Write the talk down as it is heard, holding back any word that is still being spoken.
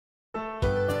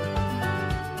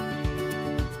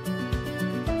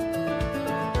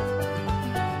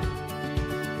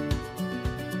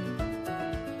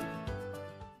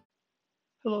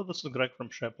Hello, this is Greg from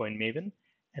SharePoint Maven,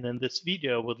 and in this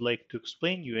video, I would like to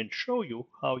explain you and show you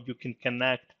how you can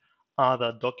connect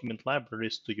other document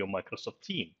libraries to your Microsoft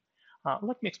team.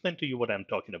 Let me explain to you what I'm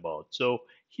talking about. So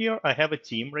here I have a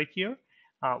team right here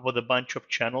with a bunch of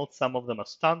channels. Some of them are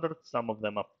standard, some of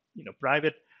them are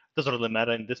private. Doesn't really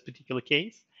matter in this particular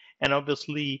case. And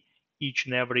obviously, each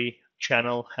and every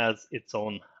channel has its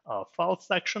own file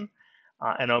section,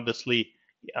 and obviously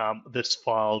this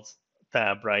files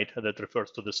tab, right, that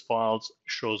refers to this files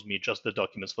shows me just the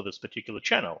documents for this particular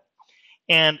channel.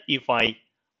 And if I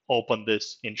open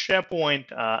this in SharePoint,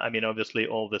 obviously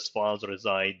all these files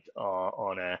reside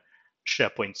on a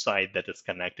SharePoint site that is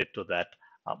connected to that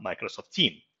Microsoft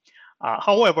team.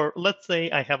 However, let's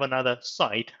say I have another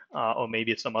site or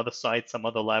maybe some other site, some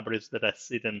other libraries that are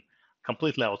sitting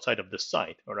completely outside of this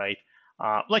site, all right?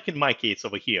 Like in my case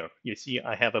over here, you see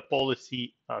I have a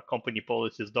policy, company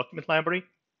policies document library,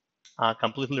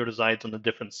 completely resides on a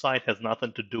different site, has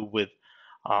nothing to do with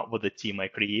the team I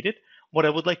created. What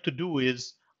I would like to do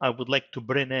is I would like to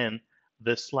bring in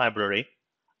this library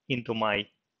into my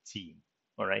team.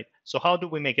 All right. So how do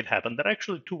we make it happen? There are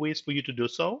actually two ways for you to do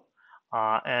so.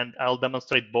 And I'll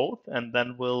demonstrate both, and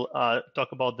then we'll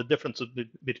talk about the differences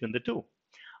between the two.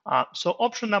 So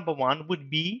option number one would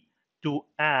be to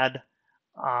add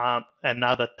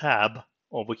another tab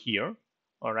over here,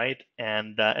 all right,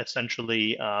 and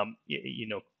essentially,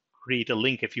 create a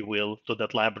link, if you will, to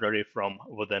that library from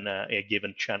within a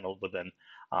given channel within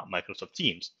Microsoft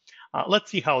Teams.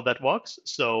 Let's see how that works.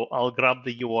 So I'll grab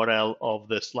the URL of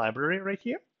this library right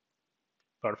here.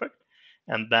 Perfect.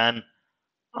 And then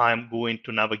I'm going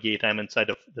to navigate. I'm inside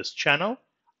of this channel.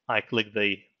 I click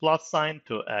the plus sign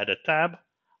to add a tab.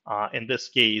 In this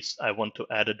case, I want to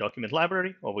add a document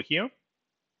library over here.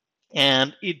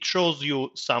 And it shows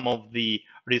you some of the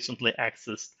recently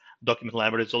accessed document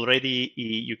libraries already.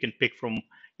 You can pick from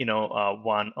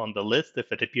one on the list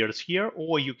if it appears here,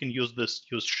 or you can use this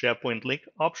use SharePoint link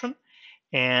option,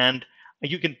 and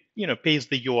you can paste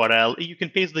the URL. You can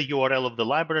paste the URL of the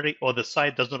library or the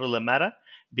site, doesn't really matter,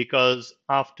 because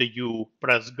after you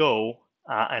press go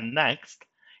and next,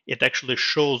 it actually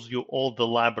shows you all the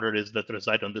libraries that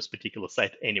reside on this particular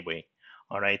site anyway.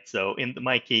 All right, so in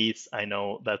my case, I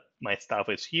know that my stuff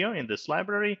is here in this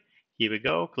library. Here we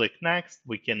go, click next.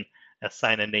 We can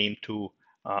assign a name to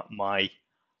my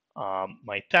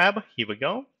tab. Here we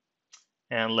go.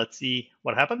 And let's see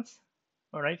what happens.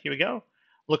 All right, here we go.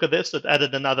 Look at this, it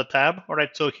added another tab. All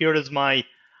right, so here is my,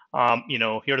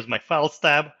 here is my files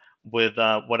tab with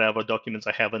whatever documents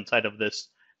I have inside of this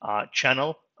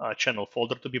channel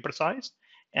folder to be precise.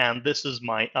 And this is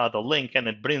my other link, and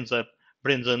it brings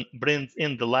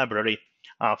in the library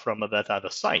from that other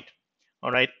site.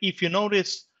 All right, if you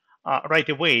notice right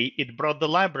away, it brought the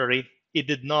library. It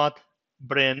did not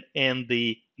bring in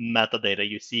the metadata.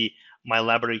 You see my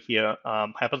library here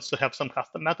happens to have some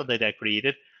custom metadata I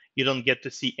created. You don't get to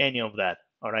see any of that.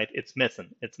 All right, it's missing.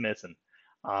 It's missing.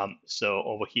 So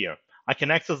over here, I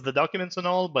can access the documents and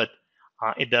all, but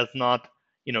it does not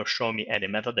show me any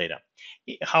metadata.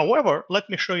 However, let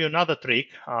me show you another trick.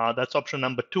 That's option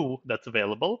number 2 that's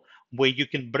available, where you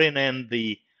can bring in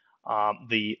the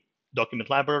document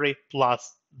library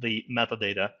plus the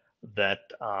metadata that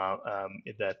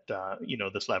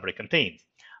this library contains.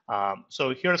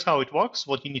 So here's how it works.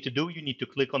 What you need to do, you need to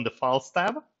click on the Files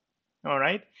tab, all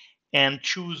right, and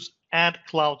choose Add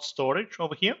Cloud Storage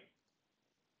over here.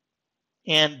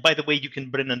 And by the way, you can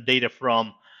bring in data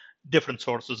from different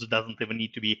sources. It doesn't even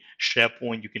need to be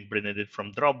SharePoint. You can bring it in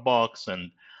from Dropbox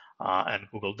and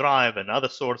Google Drive and other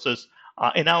sources.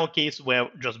 In our case, we're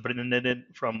just bringing it in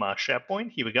from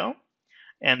SharePoint. Here we go.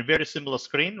 And very similar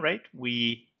screen, right?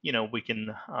 We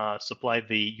can supply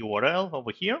the URL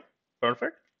over here.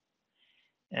 Perfect.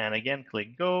 And again,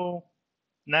 click go,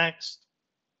 next,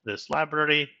 this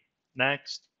library,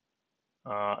 next,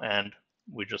 and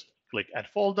we just click add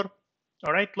folder.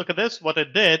 All right, look at this. What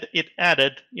it did, it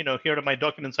added, here are my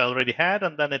documents I already had,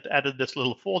 and then it added this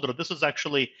little folder. This is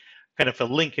actually kind of a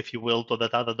link, if you will, to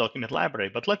that other document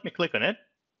library. But let me click on it,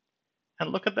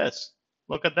 and look at this.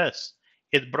 Look at this.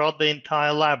 It brought the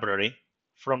entire library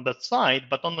from that site,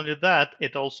 but not only that,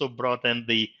 it also brought in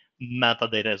the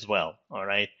metadata as well. All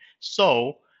right.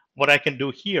 So what I can do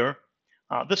here,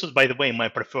 this is, by the way, my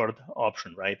preferred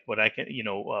option, right? What I can,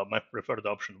 my preferred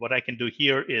option. What I can do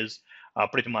here is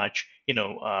pretty much,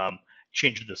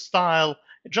 change the style,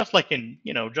 just like in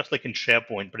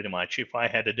SharePoint, pretty much. If I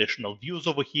had additional views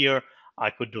over here, I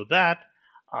could do that.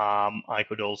 I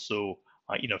could also,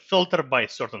 filter by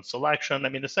certain selection. I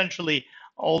mean, essentially,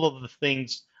 all of the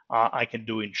things I can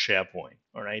do in SharePoint.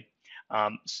 All right.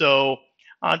 So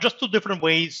just two different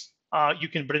ways you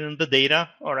can bring in the data.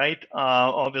 All right.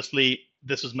 Obviously,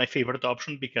 this is my favorite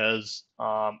option because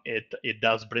it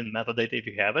does bring metadata if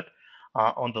you have it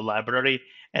on the library,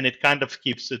 and it kind of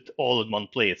keeps it all in one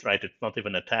place, right? It's not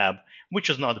even a tab, which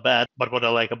is not bad. But what I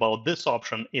like about this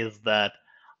option is that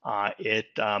it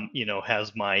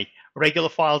has my regular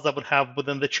files I would have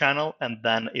within the channel, and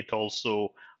then it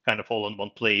also kind of all in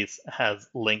one place has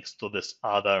links to this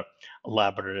other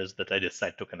libraries that I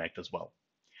decide to connect as well.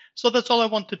 So that's all I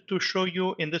wanted to show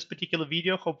you in this particular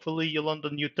video. Hopefully you learned a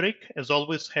new trick. As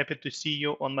always, happy to see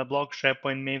you on my blog,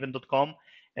 sharepointmaven.com,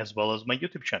 as well as my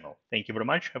YouTube channel. Thank you very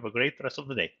much. Have a great rest of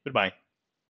the day. Goodbye.